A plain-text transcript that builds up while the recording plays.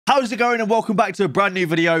How's it going and welcome back to a brand new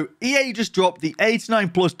video. EA just dropped the 89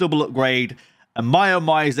 plus double upgrade and my oh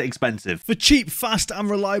my is it expensive. For cheap, fast and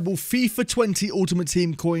reliable FIFA 20 Ultimate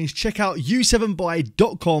Team coins, check out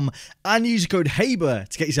u7buy.com and use code HABER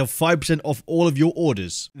to get yourself 5% off all of your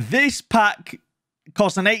orders. This pack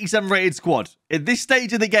costs an 87 rated squad. At this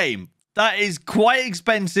stage of the game, that is quite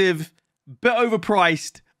expensive, bit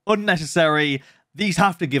overpriced, unnecessary. These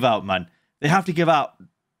have to give out, man. They have to give out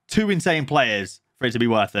 2 insane players for it to be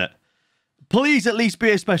worth it. Please at least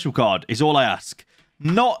be a special card is all I ask.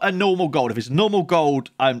 Not a normal gold. If it's normal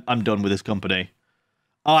gold, I'm done with this company.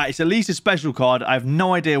 Alright, it's at least a special card. I have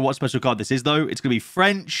no idea what special card this is, though. It's going to be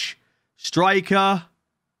French, Striker,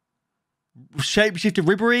 Shapeshifter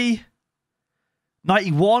Ribery,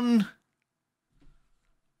 91.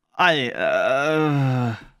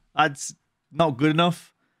 That's not good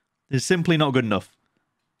enough. It's simply not good enough.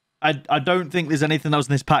 I don't think there's anything else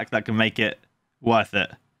in this pack that can make it worth it.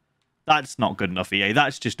 That's not good enough, EA.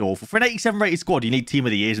 That's just awful. For an 87 rated squad, you need Team of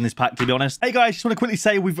the Years in this pack, to be honest. Hey, guys, just want to quickly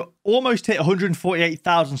say we've almost hit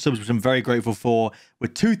 148,000 subs, which I'm very grateful for. We're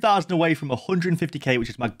 2,000 away from 150k, which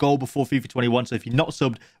is my goal before FIFA 21. So if you're not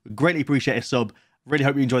subbed, we greatly appreciate a sub. Really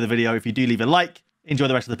hope you enjoy the video. If you do, leave a like. Enjoy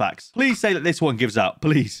the rest of the packs. Please say that this one gives out.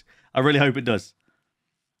 Please. I really hope it does.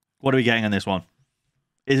 What are we getting on this one?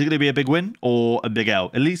 Is it going to be a big win or a big L?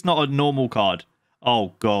 At least not a normal card.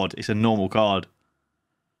 Oh, God. It's a normal card.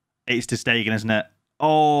 It's to Stegen, isn't it?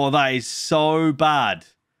 Oh, that is so bad.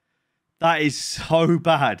 That is so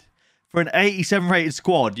bad. For an 87 rated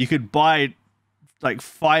squad, you could buy like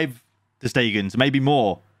 5 to Stegens, maybe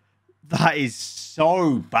more. That is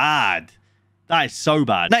so bad. That is so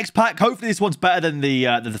bad. Next pack. Hopefully this one's better than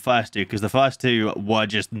the first two, because the first two were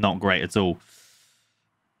just not great at all.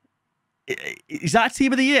 Is that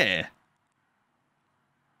Team of the Year?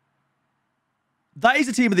 That is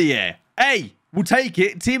a Team of the Year. Hey, we'll take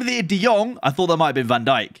it. Team of the Year, De Jong. I thought that might have been Van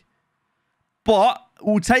Dijk. But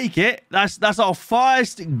we'll take it. That's our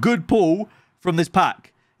first good pull from this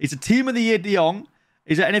pack. It's a Team of the Year, De Jong.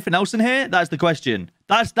 Is there anything else in here? That's the question.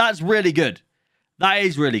 That's really good. That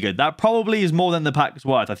is really good. That probably is more than the pack's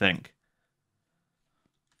worth, I think.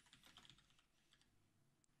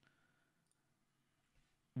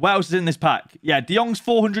 What else is in this pack? Yeah, De Jong's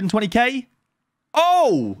 420k.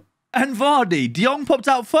 Oh! And Vardy. De Jong popped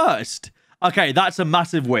out first. Okay, that's a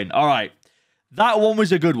massive win. All right. That one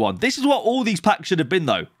was a good one. This is what all these packs should have been,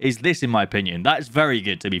 though, is this, in my opinion. That's very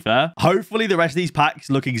good, to be fair. Hopefully, the rest of these packs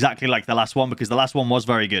look exactly like the last one, because the last one was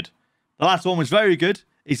very good. The last one was very good.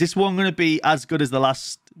 Is this one going to be as good as the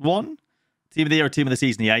last one? Team of the Year or Team of the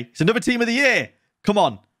Season, EA? It's another Team of the Year. Come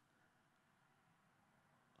on.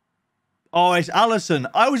 Oh, it's Alisson.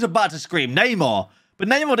 I was about to scream Neymar, but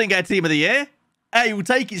Neymar didn't get a Team of the Year. Hey, we'll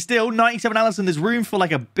take it still. 97 Alisson. There's room for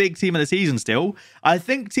like a big Team of the Season still. I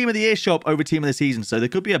think Team of the Year show up over Team of the Season, so there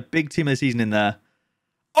could be a big Team of the Season in there.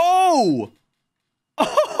 Oh!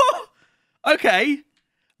 Okay.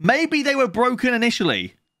 Maybe they were broken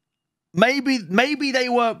initially. Maybe they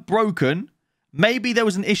were broken. Maybe there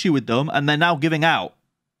was an issue with them, and they're now giving out.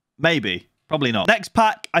 Maybe. Probably not. Next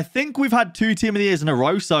pack. I think we've had 2 Team of the Years in a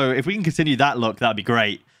row, so if we can continue that look, that'd be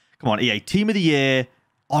great. Come on, EA. Team of the Year,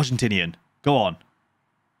 Argentinian. Go on.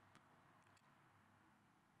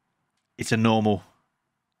 It's a normal.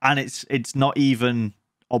 And it's not even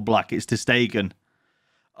Oblak. It's to Stegen.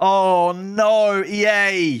 Oh, no,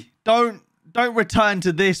 EA. Don't return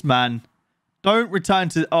to this, man. Don't return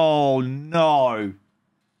to... Oh, no.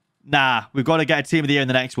 Nah, we've got to get a Team of the Year in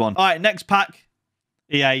the next one. All right, next pack.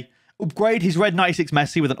 EA. Upgrade his red 96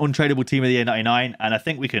 Messi with an untradeable Team of the Year 99. And I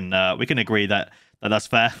think we can agree that that's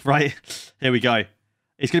fair, right? Here we go.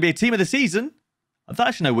 It's going to be a Team of the Season. I don't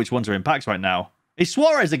actually know which ones are in packs right now. It's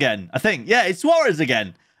Suarez again, I think. Yeah, it's Suarez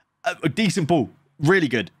again. A decent pull. Really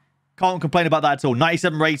good. Can't complain about that at all.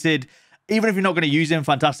 97 rated. Even if you're not going to use him,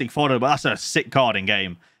 fantastic fodder, but that's a sick card in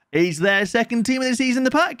game. Is there a second Team of the Season in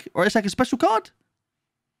the pack? Or a second special card?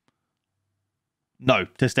 No,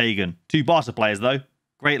 Ter Stegen. 2 Barca players, though.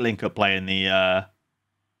 Great link-up play in the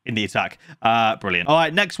attack. Brilliant. All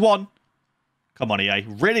right, next one. Come on, EA.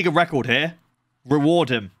 Really good record here. Reward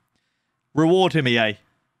him. Reward him, EA.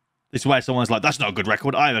 This is where someone's like, that's not a good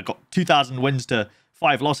record. I've got 2,000 wins to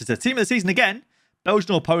 5 losses. The Team of the Season again.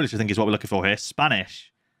 Belgian or Polish, I think is what we're looking for here.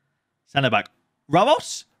 Spanish. Centre-back.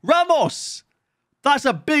 Ramos? Ramos! That's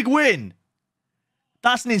a big win.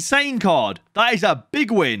 That's an insane card. That is a big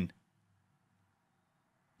win.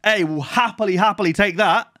 Hey, we'll happily take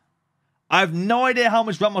that. I have no idea how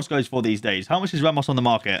much Ramos goes for these days. How much is Ramos on the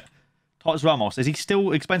market? Tots Ramos. Is he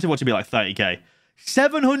still expensive? What should be like 30k?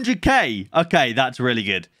 700k. Okay, that's really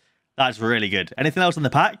good. That's really good. Anything else in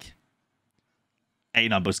the pack?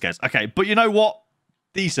 89 Busquets. Okay, but you know what?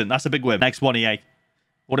 Decent. That's a big win. Next one, EA.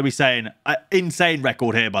 What are we saying? Insane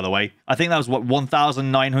record here, by the way. I think that was, what,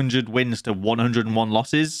 1,900 wins to 101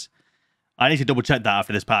 losses? I need to double check that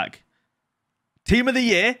after this pack. Team of the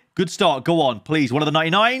year. Good start. Go on, please. One of the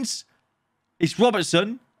 99s. It's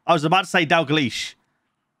Robertson. I was about to say Dalglish.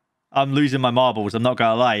 I'm losing my marbles. I'm not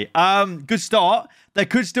going to lie. Good start. There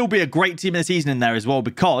could still be a great team of the season in there as well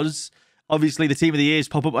because obviously the team of the years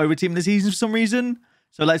pop up over team of the season for some reason.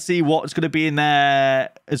 So let's see what's going to be in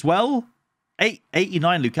there as well.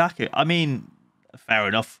 89 Lukaku. I mean, fair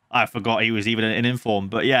enough. I forgot he was even in inform.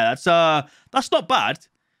 But yeah, that's not bad.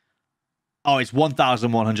 Oh, it's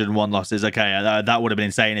 1,101 losses. Okay, that would have been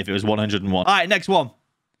insane if it was 101. All right, next one.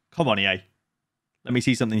 Come on, EA. Let me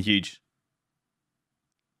see something huge.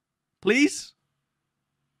 Please?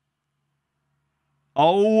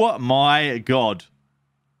 Oh my god.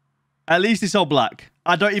 At least it's all black.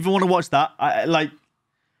 I don't even want to watch that. I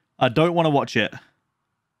don't want to watch it.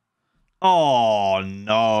 Oh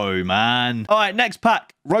no, man. All right, next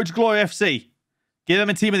pack. Road to Glory FC. Give them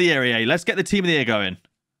a team of the year, EA. Let's get the team of the year going.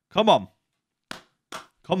 Come on.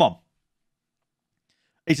 Come on.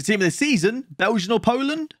 It's a team of the season. Belgium or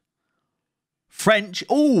Poland? French.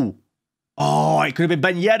 Oh, it could have been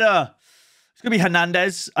Ben Yedder. It's going to be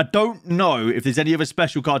Hernandez. I don't know if there's any other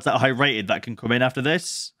special cards that are high rated that can come in after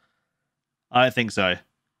this. I don't think so.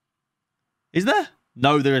 Is there?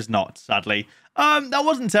 No, there is not, sadly. That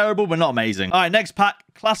wasn't terrible, but not amazing. All right, next pack.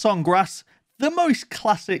 Class on Grass. The most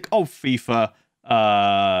classic of FIFA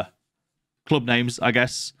club names, I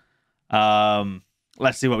guess.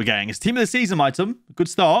 Let's see what we're getting. It's team of the season item. Good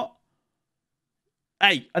start.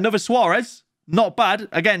 Hey, another Suarez. Not bad.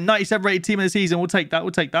 Again, 97 rated team of the season. We'll take that.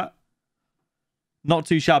 We'll take that. Not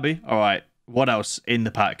too shabby. All right. What else in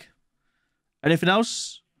the pack? Anything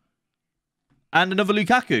else? And another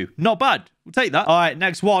Lukaku. Not bad. We'll take that. All right.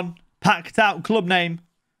 Next one. Packed out club name.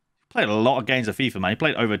 Played a lot of games of FIFA, man. He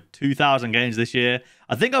played over 2,000 games this year.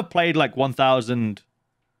 I think I've played like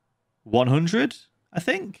 1,100, I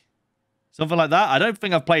think. Something like that. I don't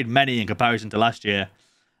think I've played many in comparison to last year.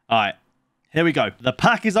 All right. Here we go. The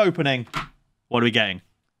pack is opening. What are we getting?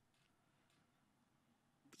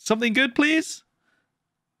 Something good, please?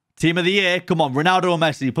 Team of the year. Come on. Ronaldo or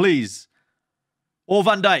Messi, please. Or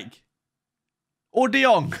Van Dijk. Or De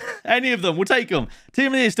Jong. Any of them. We'll take them. Team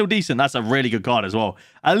of the year is still decent. That's a really good card as well.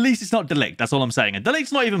 At least it's not De Ligt. That's all I'm saying. And De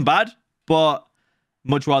Ligt's not even bad. But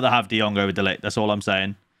much rather have De Jong over De Ligt. That's all I'm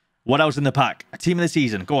saying. What else in the pack? A team of the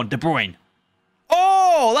season. Go on. De Bruyne.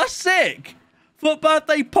 Oh, that's sick. For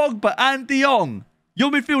birthday, Pogba and De Jong. Your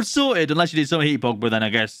midfield sorted, unless you did some heat Pogba, then I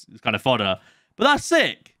guess it's kind of fodder. But that's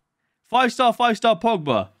sick. 5-star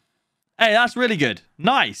Pogba. Hey, that's really good.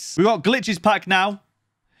 Nice. We got Glitch's pack now.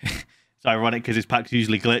 It's ironic because his packs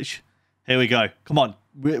usually glitch. Here we go. Come on.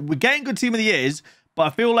 We're getting good team of the years, but I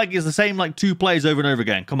feel like it's the same like two players over and over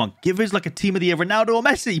again. Come on. Give us like a team of the year. Ronaldo or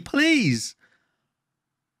Messi, please.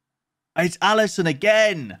 It's Alisson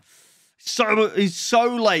again. It's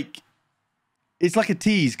so like... It's like a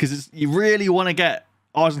tease because you really want to get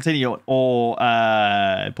Argentina or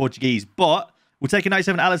Portuguese. But we'll take a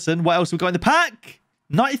 97 Alisson. What else have we got in the pack?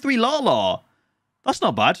 93 Lala. That's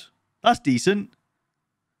not bad. That's decent.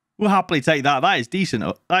 We'll happily take that. That is decent.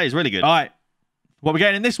 That is really good. All right. What are we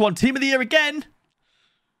getting in this one? Team of the year again.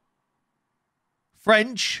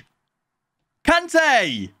 French.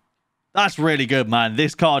 Kante. That's really good, man.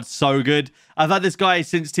 This card's so good. I've had this guy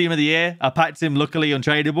since team of the year. I packed him, luckily,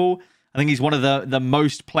 untradeable. I think he's one of the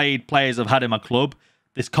most played players I've had in my club.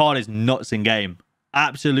 This card is nuts in game.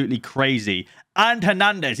 Absolutely crazy. And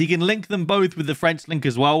Hernandez. He can link them both with the French link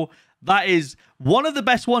as well. That is one of the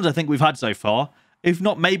best ones I think we've had so far. If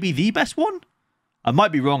not, maybe the best one. I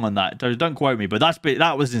might be wrong on that. Don't quote me, but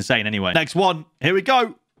that was insane anyway. Next one. Here we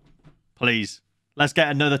go. Please. Let's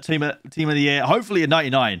get another team of the year. Hopefully a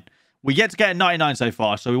 99. We yet to get a 99 so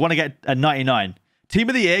far, so we want to get a 99. Team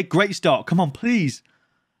of the year. Great start. Come on, please.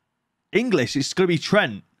 English, it's going to be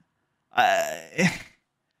Trent.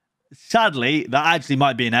 Sadly, that actually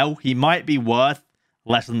might be an L. He might be worth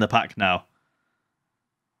less than the pack now.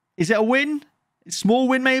 Is it a win? A small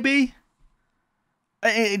win, maybe?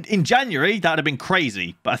 In January, that would have been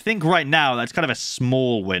crazy. But I think right now, that's kind of a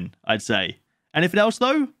small win, I'd say. Anything else,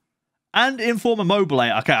 though? And Informer Mobile.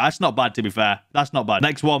 Okay, that's not bad, to be fair. That's not bad.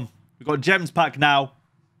 Next one. We've got Gems pack now.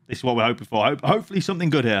 This is what we're hoping for. Hopefully something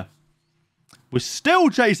good here. We're still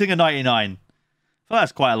chasing a 99. Well,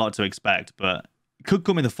 that's quite a lot to expect, but it could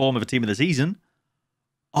come in the form of a team of the season.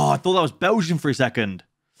 Oh, I thought that was Belgium for a second.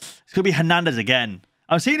 It's going to be Hernandez again.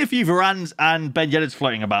 I'm seeing a few Varans and Ben Yedders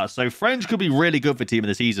floating about, so French could be really good for team of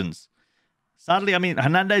the seasons. Sadly, I mean,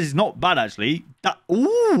 Hernandez is not bad, actually.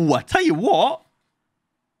 Ooh, I tell you what.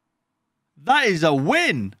 That is a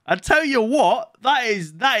win. I tell you what. That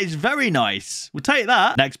is very nice. We'll take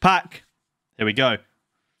that. Next pack. Here we go.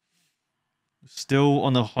 Still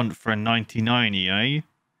on the hunt for a 99, EA.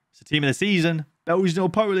 It's a team of the season. Belgian or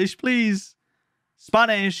Polish, please.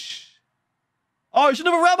 Spanish. Oh, it's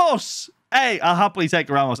another Ramos. Hey, I'll happily take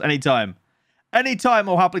a Ramos anytime. Anytime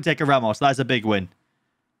I'll happily take a Ramos. That's a big win.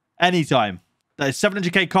 Anytime. That is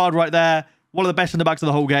 700k card right there. One of the best in the backs of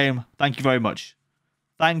the whole game. Thank you very much.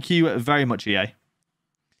 Thank you very much, EA.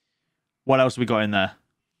 What else have we got in there?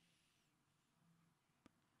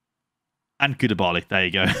 And Koulibaly. There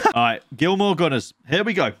you go. All right. Gilmore Gunners. Here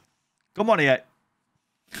we go. Come on, EA.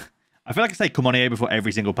 I feel like I say come on, EA before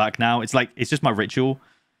every single pack now. It's like, it's just my ritual.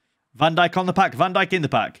 Van Dijk on the pack. Van Dijk in the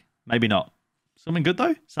pack. Maybe not. Something good,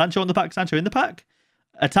 though. Sancho on the pack. Sancho in the pack.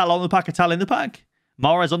 Atal on the pack. Atal in the pack.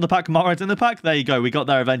 Mahrez on the pack. Mahrez in the pack. There you go. We got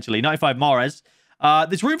there eventually. 95 Mahrez.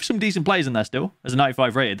 There's room for some decent players in there still. There's a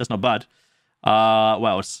 95 rated. That's not bad. What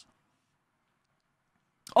else?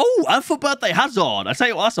 Oh, and for birthday Hazard. I tell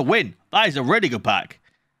you what, that's a win. That is a really good pack.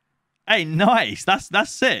 Hey, nice. That's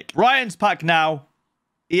sick. Ryan's pack now.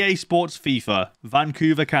 EA Sports FIFA.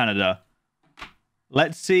 Vancouver, Canada.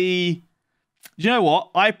 Let's see. You know what?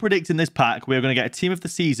 I predict in this pack we're going to get a team of the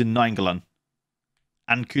season, Nainggolan.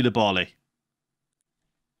 And Koulibaly.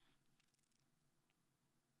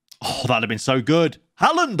 Oh, that'd have been so good.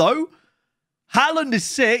 Haaland, though. Haaland is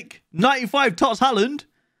sick. 95 Tots Haaland.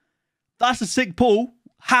 That's a sick pull.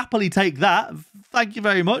 Happily take that. Thank you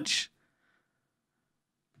very much.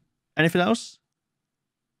 Anything else?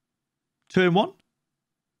 2 in 1.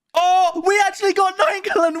 Oh, we actually got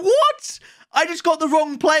Nainggolan. What? I just got the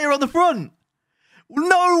wrong player on the front.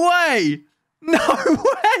 No way. No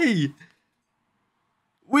way.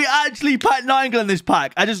 We actually packed Nainggolan in this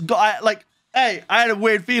pack. I just got, hey, I had a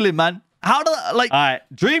weird feeling, man. How do I, all right,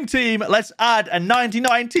 dream team. Let's add a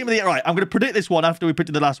 99 team of the year. Right, I'm going to predict this one after we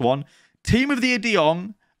predicted the last one. Team of the year, De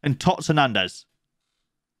Jong and Tots Hernandez.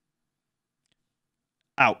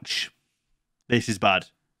 Ouch. This is bad.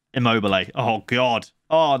 Immobile. Oh, God.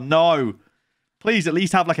 Oh, no. Please at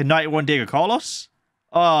least have like a 91 Diego Carlos.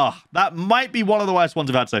 Oh, that might be one of the worst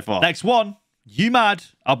ones we've had so far. Next one. You mad?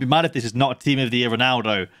 I'll be mad if this is not a team of the year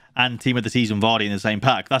Ronaldo and team of the season Vardy in the same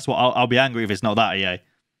pack. That's what I'll be angry if it's not that, EA.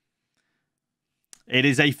 It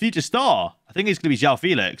is a future star. I think it's going to be João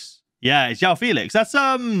Felix. Yeah, it's João Felix. That's,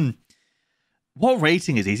 what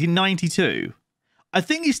rating is he? Is he 92? I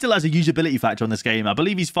think he still has a usability factor on this game. I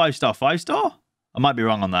believe he's 5-star, 5-star? I might be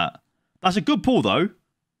wrong on that. That's a good pull, though.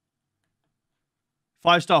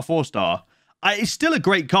 5-star, 4-star. It's still a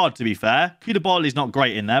great card, to be fair. Koulibaly's not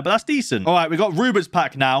great in there, but that's decent. All right, we've got Rubert's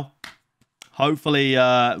pack now. Hopefully, we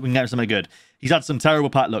can get something good. He's had some terrible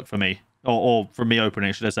pack luck for me. Or from me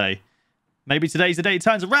opening, should I say. Maybe today's the day it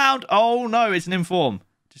turns around. Oh, no, it's an inform.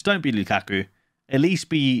 Just don't be Lukaku. At least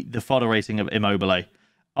be the fodder rating of Immobile.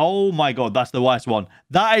 Oh, my God, that's the worst one.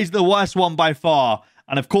 That is the worst one by far.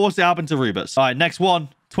 And, of course, it happened to Ruberts. All right, next one.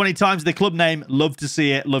 20 times the club name. Love to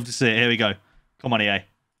see it. Love to see it. Here we go. Come on, EA.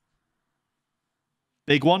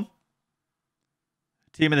 Big one.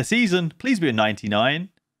 Team of the season. Please be a 99.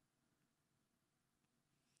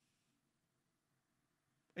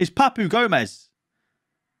 It's Papu Gomez.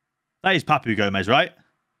 That is Papu Gomez, right?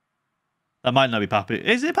 That might not be Papu.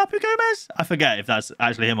 Is it Papu Gomez? I forget if that's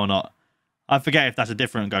actually him or not. I forget if that's a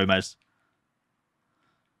different Gomez.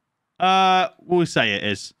 We'll say it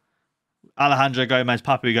is. Alejandro Gomez,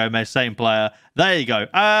 Papu Gomez, same player. There you go.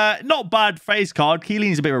 Not bad face card.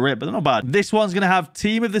 Keelin's a bit of a rip, but not bad. This one's going to have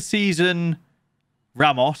team of the season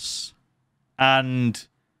Ramos and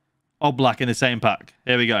Oblak in the same pack.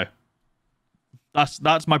 Here we go.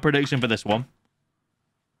 That's my prediction for this one.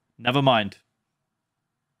 Never mind.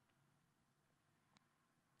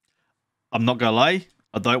 I'm not going to lie.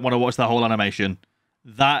 I don't want to watch that whole animation.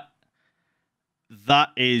 That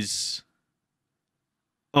is...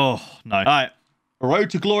 Oh, no. All right. Road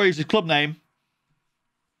to Glory is his club name.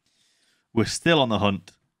 We're still on the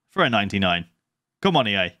hunt for a 99. Come on,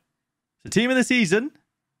 EA. The team of the season.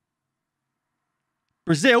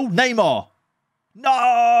 Brazil, Neymar.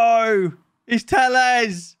 No! It's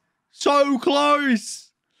Telles. So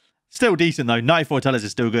close. Still decent, though. 94 Telles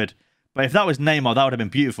is still good. But if that was Neymar, that would have been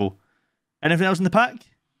beautiful. Anything else in the pack?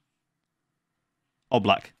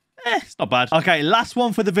 Oblak. It's not bad. Okay, last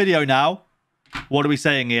one for the video now. What are we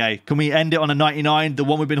saying, EA? Can we end it on a 99? The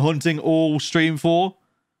one we've been hunting all stream for?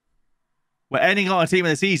 We're ending on a team of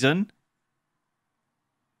the season.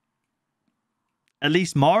 At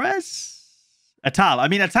least Mahrez? Atal. I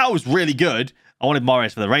mean, Atal was really good. I wanted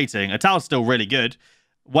Mahrez for the rating. Atal's still really good.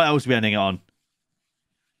 What else are we ending it on?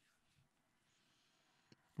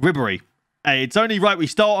 Ribery. Hey, it's only right we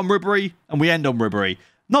start on Ribery and we end on Ribery.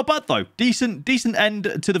 Not bad, though. Decent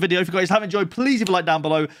end to the video. If you guys have enjoyed, please leave a like down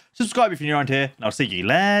below. Subscribe if you're new around here, and I'll see you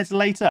later.